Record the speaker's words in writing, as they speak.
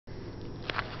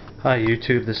Hi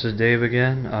YouTube, this is Dave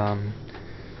again.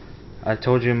 I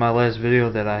told you in my last video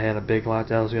that I had a big lot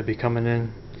that was going to be coming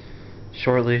in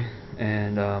shortly,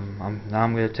 and now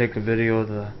I'm going to take a video of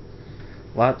the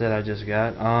lot that I just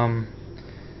got.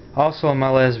 Also in my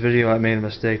last video I made a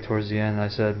mistake towards the end. I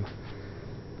said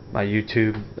my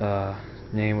YouTube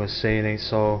name was Say It Ain't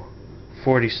So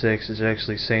 46. It's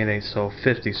actually Say It Ain't So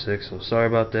 56, so sorry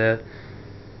about that.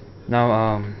 Now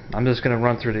I'm just going to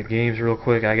run through the games real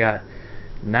quick. I got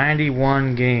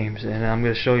 91 games, and I'm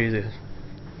going to show you the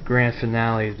grand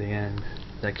finale at the end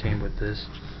that came with this.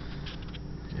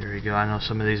 There we go. I know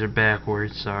some of these are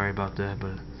backwards, sorry about that,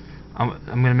 but I'm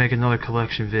going to make another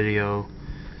collection video,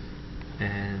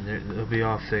 and they'll be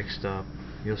all fixed up.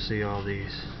 You'll see all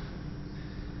these.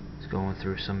 Just going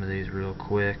through some of these real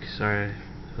quick. Sorry,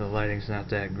 the lighting's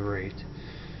not that great.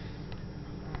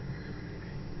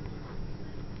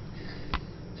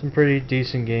 Some pretty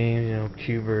decent games, you know,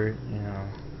 Cubert, you know,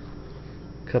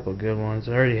 a couple good ones.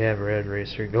 I already have Red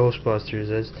Racer, Ghostbusters.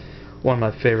 That's one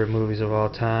of my favorite movies of all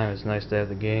time. It's nice to have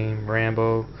the game.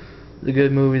 Rambo, the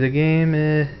good movie. The game,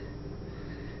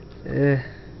 yeah.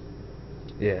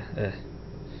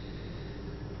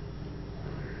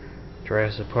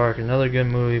 Jurassic Park, another good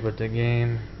movie, but the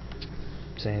game,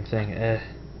 same thing,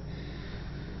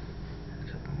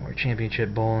 More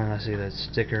Championship Bowling. I see that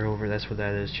sticker over. That's what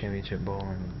that is, Championship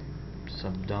Bowling.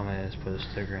 Some dumbass put a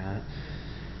sticker on it.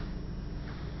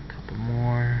 A couple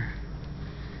more.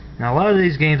 Now a lot of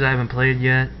these games I haven't played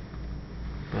yet,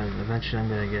 but eventually I'm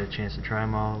gonna get a chance to try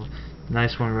them all.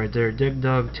 Nice one right there, Dig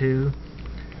Dug 2.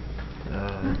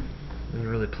 Didn't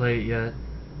really play it yet.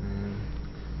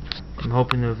 I'm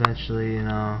hoping to eventually, you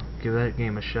know, give that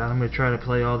game a shot. I'm gonna try to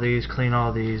play all these, clean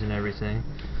all these, and everything.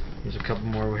 There's a couple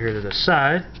more over here to the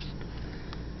side.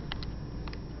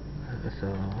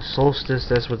 Solstice,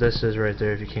 that's what this is right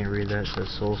there. If you can't read that, it says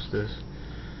Solstice.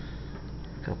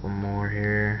 A couple more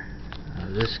here.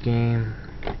 This game,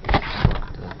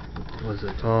 what is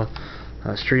it called?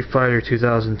 Street Fighter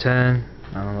 2010.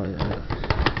 I don't know.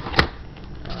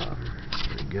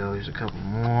 There we go. There's a couple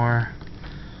more.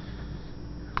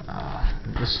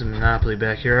 This is Monopoly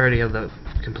back here. I already have the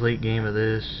complete game of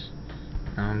this.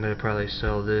 I'm going to probably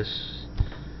sell this,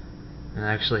 and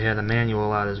I actually had a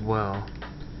manual out as well,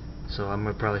 so I'm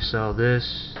going to probably sell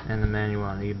this and the manual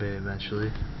on eBay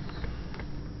eventually.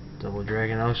 Double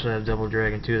Dragon. I also have Double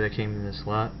Dragon 2 that came in this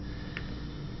lot.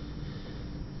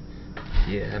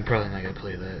 Yeah, I'm probably not going to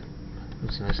play that.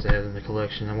 It's nice to have in the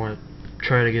collection. I want to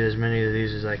try to get as many of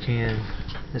these as I can.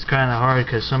 It's kind of hard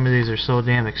because some of these are so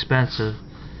damn expensive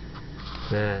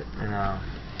that, you know,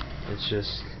 it's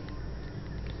just,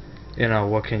 you know,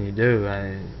 what can you do?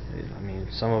 I mean,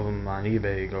 some of them on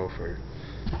eBay go for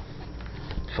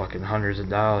fucking hundreds of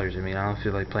dollars. I mean, I don't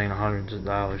feel like paying hundreds of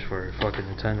dollars for a fucking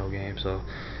Nintendo game, so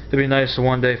it'd be nice to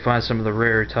one day find some of the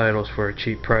rare titles for a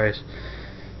cheap price.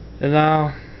 And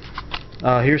now,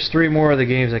 here's 3 more of the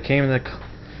games that came in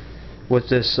with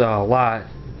this lot,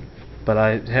 but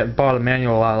I had bought a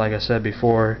manual lot, like I said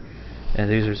before, and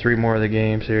these are 3 more of the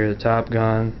games here. The Top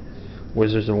Gun,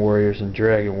 Wizards and Warriors, and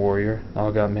Dragon Warrior.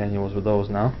 All got manuals with those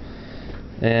now.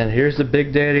 And here's the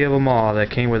big daddy of them all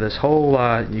that came with this whole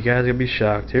lot. You guys are gonna be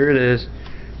shocked. Here it is,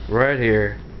 right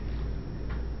here.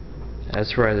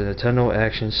 That's right, the Nintendo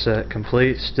Action Set,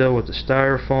 complete, still with the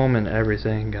styrofoam and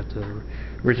everything. Got the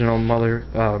original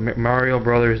Mario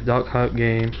Brothers Duck Hunt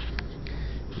game.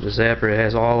 The zapper, it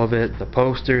has all of it. The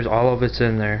posters, all of it's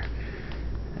in there.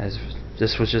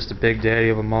 This was just the big daddy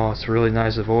of them all. It's really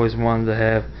nice. I've always wanted to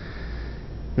have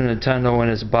the Nintendo in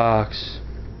its box.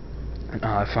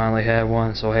 I finally had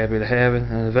one, so happy to have it.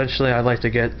 And eventually I'd like to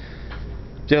get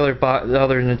the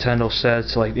other Nintendo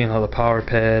sets, like, you know, the Power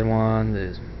Pad one,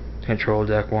 the Control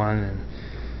Deck one, and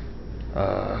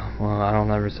well, I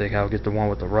don't ever think I'll get the one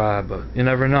with the rod, but you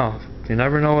never know. You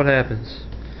never know what happens.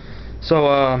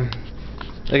 So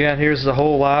again, here's the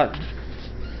whole lot,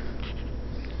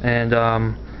 and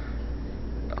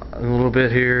a little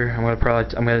bit here. I'm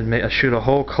gonna shoot a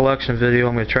whole collection video.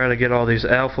 I'm gonna try to get all these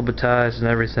alphabetized and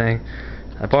everything.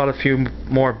 I bought a few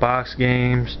more box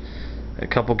games, a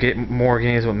couple more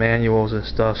games with manuals and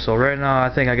stuff. So right now I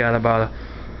think I got about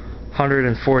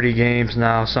 140 games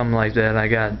now, something like that. I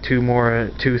got 3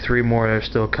 more that are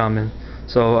still coming.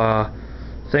 So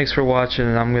thanks for watching,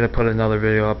 and I'm gonna put another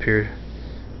video up here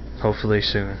hopefully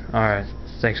soon. Alright,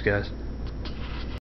 thanks guys.